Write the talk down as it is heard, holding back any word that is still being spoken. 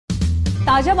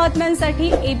ताज्या बातम्यांसाठी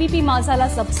ABP माझाला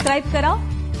subscribe करा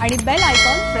आणि बेल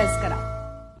आयकॉन प्रेस करा।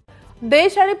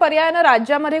 देश आणि पर्यायाने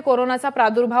राज्यामध्ये कोरोनाचा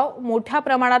प्रादुर्भाव मोठ्या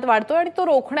प्रमाणात वाढतोय आणि तो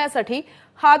रोखण्यासाठी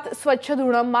हात स्वच्छ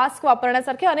धुणं, मास्क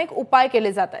वापरण्यासारखे अनेक उपाय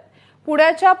केले जात आहेत।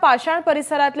 पुण्याच्या पाषाण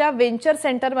परिसरातल्या वेंचर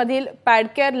सेंटरमधील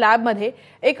पॅडकेअर लॅबमध्ये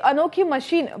एक अनोखी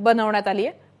मशीन बनवण्यात आली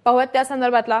आहे। पाहूयात त्या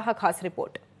संदर्भातला हा खास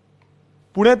रिपोर्ट।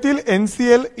 पुण्यातील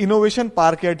एनसीएल इनोव्हेशन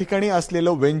पार्क या ठिकाणी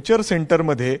असलेलं वेंचर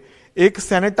सेंटरमध्ये एक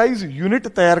सॅनिटाइज युनिट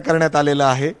तयार करण्यात आलेलं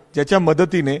आहे, ज्याच्या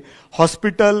मदतीने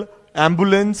हॉस्पिटल,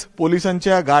 ॲम्ब्युलन्स,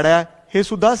 पोलिसांच्या गाड्या हे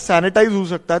सुद्धा सॅनिटाइज होऊ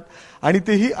शकतात आणि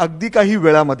तेही अगदी काही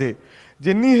वेळामध्ये।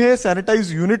 ज्यांनी हे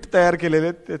सॅनिटाइज युनिट तयार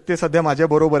केलेले ते सध्या माझ्या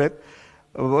बरोबर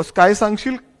आहेत। काय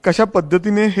सांगशील कशा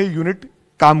पद्धतीने हे युनिट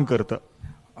काम करतं?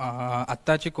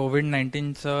 आत्ताची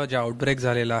कोविड-19चं जे आउटब्रेक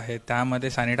झालेलं आहे त्यामध्ये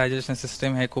सॅनिटायझेशन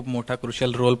सिस्टम हे खूप मोठा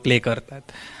क्रुशियल रोल प्ले करतात।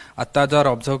 आता जर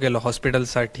ऑब्झर्व केलं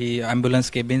हॉस्पिटलसाठी, ॲम्ब्युलन्स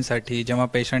केबिनसाठी जेव्हा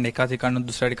पेशंट एका ठिकाणून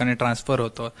दुसऱ्या ठिकाणी ट्रान्सफर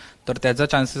होतो तर त्याचा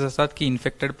चान्सेस असतात की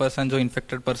इन्फेक्टेड पर्सन जो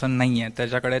इन्फेक्टेड पर्सन नाही आहे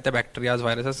त्याच्याकडे त्या बॅक्टेरियाज,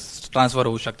 व्हायरसेस ट्रान्सफर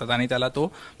होऊ शकतात आणि त्याला तो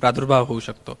प्रादुर्भाव होऊ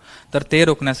शकतो। तर ते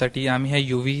रोखण्यासाठी आम्ही हे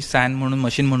UV सॅन म्हणून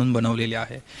मशीन म्हणून बनवलेली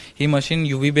आहे। ही मशीन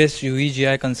UV बेस्ड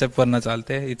UVGI कन्सेप्टवरनं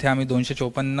चालते। इथे आम्ही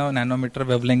 254 नॅनोमीटर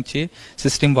वेव्हलेंथची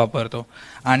सिस्टीम वापरतो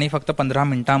आणि फक्त 15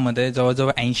 मिनिटांमध्ये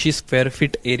जवळजवळ 80 स्क्वेअर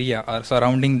फीट एरिया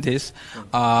सराउंडिंग दिस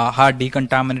हा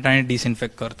डिकंटॅमिनेट आणि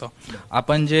डिसइन्फेक्ट करतो।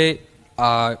 आपण जे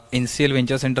एनसीएल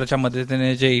वेंचर सेंटरच्या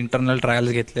मदतीने जे इंटरनल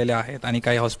ट्रायल्स घेतलेले आहेत आणि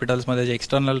काही हॉस्पिटल्समध्ये जे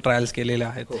एक्सटर्नल ट्रायल्स केलेले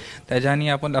आहेत त्याच्यानी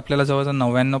आपल्याला जवळजवळ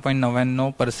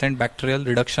 99.99% बॅक्टेरियल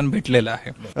रिडक्शन भेटलेलं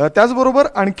आहे। त्याचबरोबर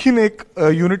आणखीन एक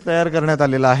युनिट तयार करण्यात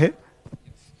आलेलं आहे।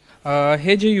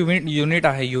 हे जे युनिट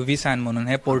आहे UV सॅन म्हणून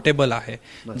हे पोर्टेबल आहे।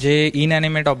 जे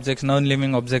इनॅनिमेट ऑब्जेक्ट्स, नॉन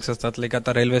लिव्हिंग ऑब्जेक्ट्स असतात, लाईक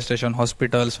आता रेल्वे स्टेशन,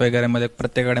 हॉस्पिटल्स वगैरे मध्ये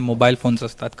प्रत्येकाकडे मोबाईल फोन्स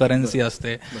असतात, करन्सी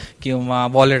असते किंवा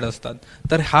वॉलेट असतात,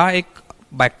 तर हा एक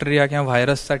बॅक्टेरिया किंवा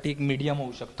व्हायरससाठी एक मीडियम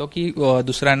होऊ शकतो की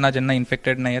दुसऱ्यांना ज्यांना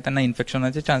इन्फेक्टेड नाही आहे त्यांना इन्फेक्शन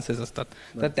होण्याचे चान्सेस असतात।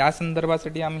 तर त्या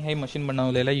संदर्भासाठी आम्ही हे मशीन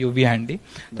बनवलेलं आहे UV हँडी।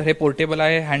 तर हे पोर्टेबल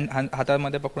आहे,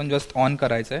 हातामध्ये पकडून जस्ट ऑन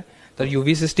करायचं आहे तर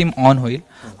UV सिस्टीम ऑन होईल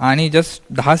आणि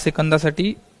जस्ट 10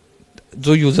 सेकंदासाठी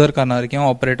जो युजर करणार किंवा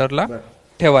ऑपरेटरला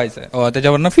ठेवायचं आहे,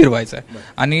 त्याच्यावरनं फिरवायचं आहे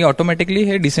आणि ऑटोमॅटिकली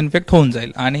हे डिसइन्फेक्ट होऊन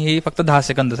जाईल आणि हे फक्त 10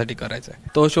 सेकंदासाठी करायचं आहे।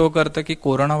 तो शो करतं की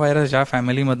कोरोना व्हायरस ज्या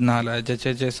फॅमिलीमधनं आला,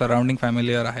 ज्याचे जे सराउंडिंग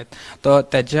फॅमिलीयर आहेत तर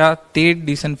त्याच्या ते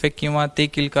डिसइन्फेक्ट किंवा ते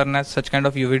किल करण्यात such kind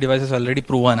of UV devices already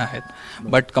proven आहेत।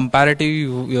 बट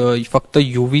कंपॅरेटिव्ह फक्त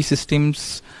UV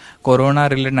systems corona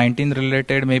 19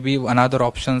 related may be अनादर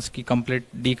ऑप्शन्स की कम्प्लीट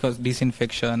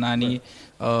डिसइन्फेक्शन आणि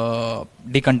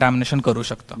डिकंटॅमिनेशन करू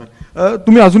शकतं।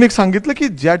 तुम्ही अजून एक सांगितलं की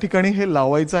ज्या ठिकाणी हे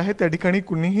लावायचं आहे त्या ठिकाणी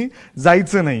कुणीही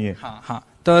जायचं नाहीये। हां,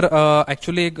 तर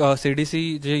ऍक्च्युली एक CDC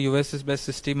जे US बेस्ड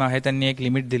सिस्टीम आहे त्यांनी एक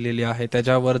लिमिट दिलेली आहे,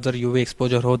 त्याच्यावर जर UV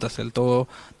एक्सपोजर होत असेल तो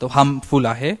हार्मफुल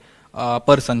आहे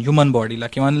पर्सन, ह्युमन बॉडीला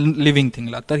किंवा लिव्हिंग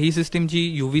थिंगला। तर ही सिस्टीम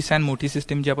जी UV सॅन मोठी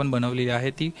सिस्टीम जी आपण बनवलेली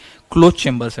आहे ती क्लोज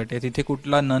चेंबरसाठी आहे, तिथे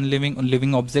कुठला नॉन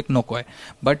लिव्हिंग ऑब्जेक्ट नको आहे।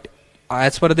 But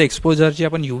as per the exposure जी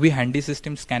आपण UV हँडी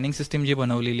सिस्टीम, स्कॅनिंग सिस्टीम जी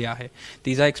बनवलेली आहे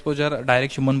तिचा एक्सपोजर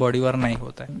डायरेक्ट ह्युमन बॉडीवर नाही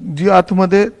होत आहे। जी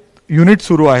आतमध्ये युनिट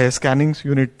सुरू आहे स्कॅनिंग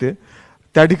युनिट,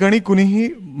 त्या ठिकाणी कुणीही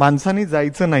माणसाने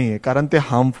जायचं नाहीये कारण ते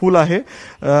हार्मफुल आहे,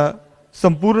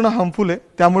 संपूर्ण हार्मफुल आहे,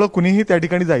 त्यामुळे कुणीही त्या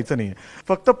ठिकाणी जायचं नाहीये।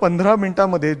 फक्त 15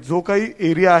 मिनिटांमध्ये जो काही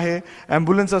एरिया आहे,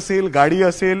 ॲम्ब्युलन्स असेल, गाडी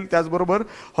असेल, त्याचबरोबर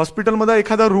हॉस्पिटलमध्ये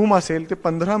एखादा रूम असेल, ते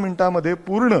 15 मिनिटांमध्ये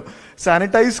पूर्ण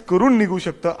सॅनिटाइज करून निघू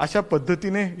शकतं। अशा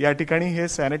पद्धतीने या ठिकाणी हे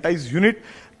सॅनिटाइज युनिट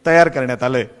तयार करण्यात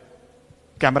आलंय।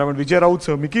 कॅमेरामॅन विजय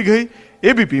राऊतसह मिकी घई,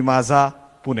 एबीपी माझा,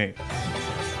 पुणे।